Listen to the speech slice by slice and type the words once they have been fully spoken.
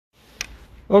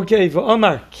Okay,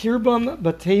 v'omar kirbam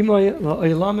bateimoy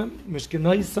la'olamim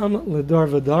mishkenaisam ledar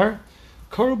v'dar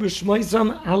karu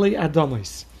b'shmaisam ali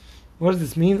adamais. What does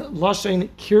this mean? Lashain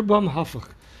kirbam hafach.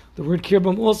 The word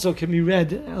kirbam also can be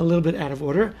read a little bit out of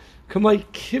order. Kamay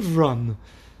kivram.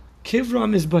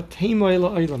 Kivram is bateimoy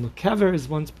la'olam. Kever is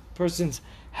one person's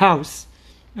house,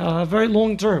 very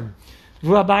long term.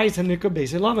 V'abayis hanikra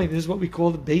beis olamai. This is what we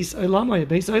call the beis olamai,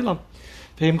 beis olam.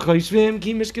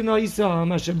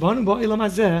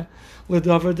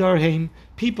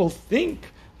 People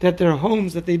think that their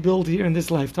homes that they build here in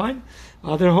this lifetime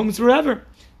are their homes forever.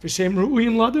 Yeah, who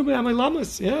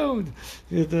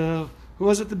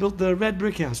was it that built the red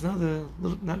brick house? No, the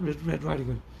little, not Red Riding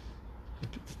Hood.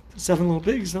 7 Little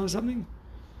Pigs, no, something?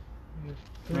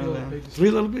 3 Little Pigs.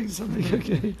 3 Little Pigs, something,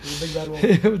 okay. The big bad wolf.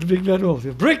 With the big bad wolf.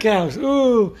 Brick house,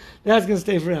 ooh, that's going to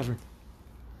stay forever.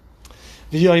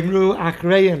 And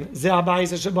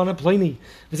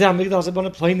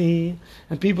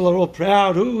people are all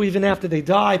proud. Ooh, even after they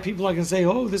die, people are going to say,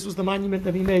 oh, this was the monument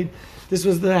that he made. This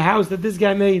was the house that this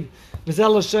guy made. That's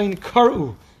why the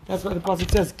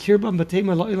pasuk says, Kirbam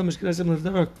b'teima la'ilam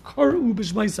mishkinasim karu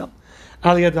b'shmaisam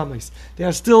ali adamais. They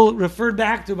are still referred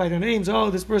back to by their names. Oh,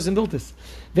 this person built this.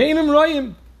 Ve'inam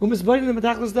royim u'misbainim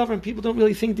b'tachlis davar, and people don't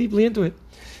really think deeply into it.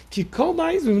 The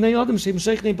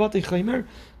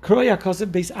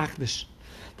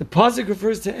pasuk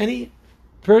refers to any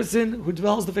person who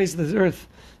dwells the face of this earth.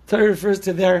 Torah refers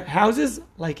to their houses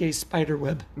like a spider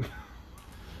web.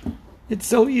 It's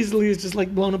so easily, it's just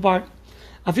like blown apart.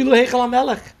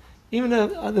 Even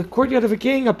the courtyard of a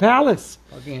king, a palace.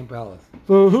 Buckingham Palace.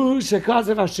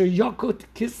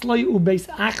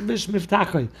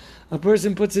 A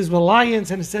person puts his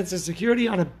reliance and a sense of security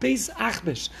on a base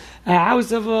achbish, a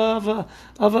house of a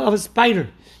spider.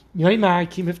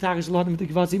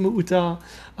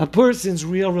 A person's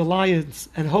real reliance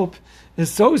and hope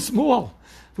is so small.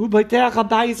 He's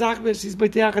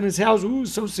bayteach in his house,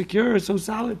 so secure, so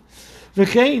solid.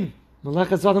 And all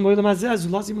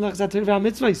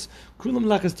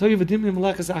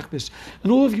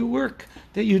of your work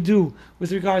that you do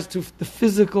with regards to the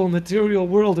physical, material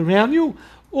world around you,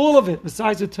 all of it,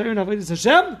 besides the Torah and Avodas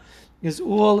Hashem, is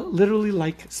all literally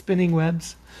like spinning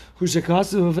webs. The eggs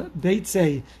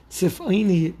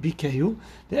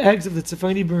of the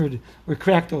tzifoni bird were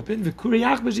cracked open.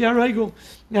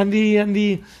 And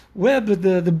the web,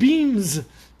 the beams,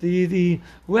 the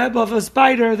web of a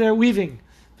spider, they're weaving.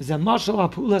 They make the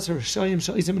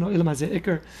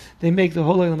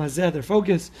whole Olam Hazeh their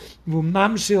focus.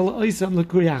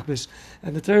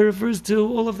 And the Torah refers to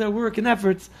all of their work and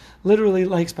efforts literally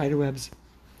like spider webs.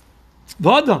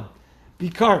 V'adam,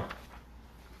 bikar,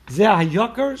 a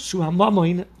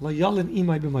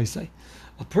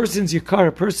person's yakar,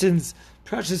 a person's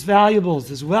precious valuables,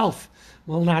 his wealth,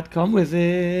 will not come with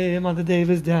him on the day of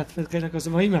his death. Not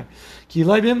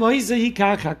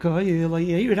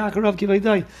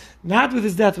with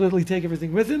his death will he take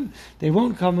everything with him. They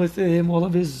won't come with him all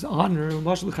of his honor. You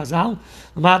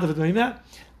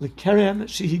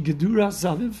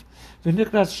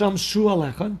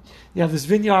have this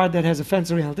vineyard that has a fence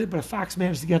around it, but a fox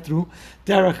managed to get through.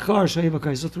 Through a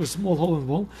small hole in the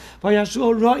wall. And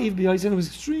it was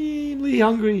extremely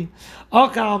hungry.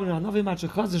 It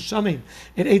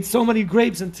ate so many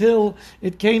grapes until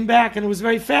it came back and it was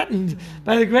very fattened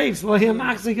by the grapes.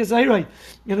 And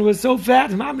it was so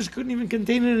fat, Mamish couldn't even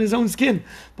contain it in his own skin.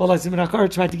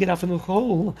 Tried to get out from the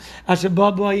hole.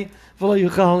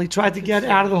 He tried to get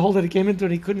out of the hole that he came into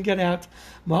and he couldn't get out.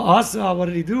 What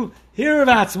did he do?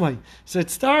 So it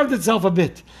starved itself a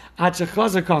bit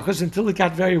until it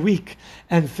got very weak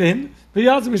and thin. But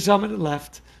it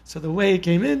left. So the way it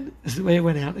came in is the way it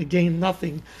went out. It gained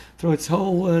nothing through its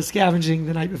whole scavenging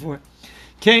the night before.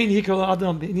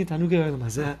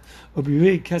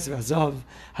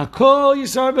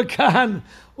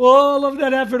 All of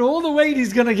that effort, all the weight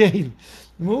he's going to gain.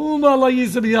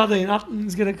 Nothing's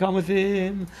going to come with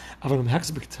him.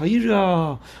 That's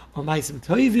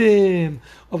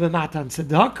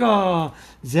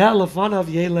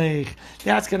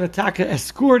going to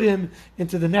escort him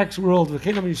into the next world.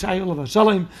 It'll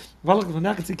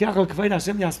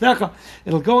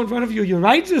go in front of you. Your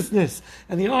righteousness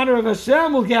and the honor of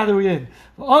Hashem will gather you in.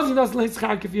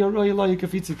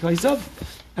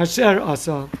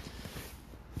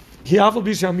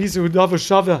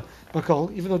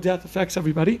 Even though death affects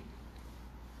everybody.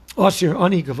 Ashir,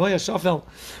 Ani, Gavoya, Shafel,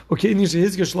 okay, Nisha,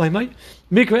 Hizga, Shleimai,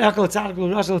 Mikra, Ekel, Tzadik,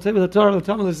 Rashal, Tebel, Torah,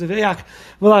 Tamal, Zeveach,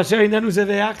 Velasheri, Nenu,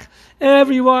 Zeveach.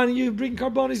 Everyone, you bring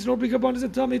carbonis, you don't bring carbonis,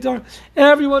 and Tamei Torah.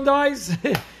 Everyone dies.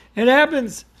 It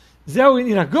happens. Zewi,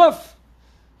 Nina, Guf.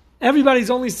 Everybody's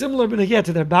only similar, but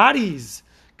to their bodies.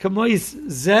 Kamois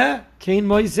zeh, kain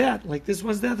mois zeh. Like this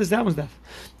one's death, that one's death.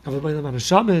 But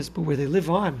where they live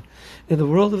on, in the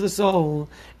world of the soul,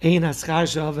 ein aschar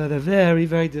shava, they're very,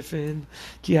 very different.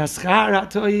 Ki aschar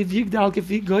hatoiv yigdal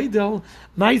kefi goydel,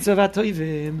 ma'asav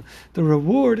hatoivim. The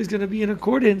reward is going to be in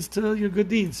accordance to your good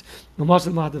deeds. He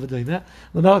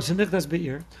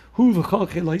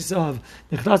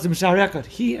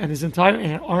and his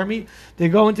entire army, they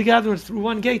go in together through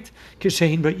one gate.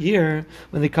 But year,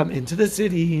 when they come into the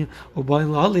city,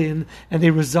 and they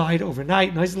reside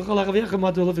overnight.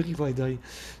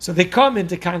 So they come in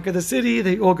to conquer the city,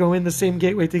 they all go in the same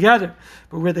gateway together.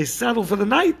 But where they settle for the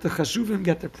night, the chashuvim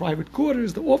get their private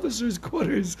quarters, the officers'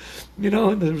 quarters, and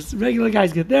the regular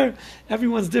guys get there.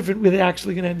 Everyone's different where they're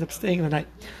actually going to end up staying the night.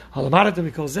 That's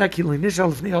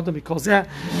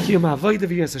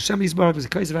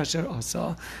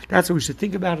what we should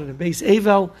think about in a base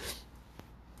Avel,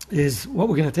 is what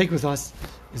we're going to take with us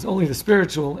is only the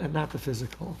spiritual and not the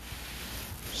physical.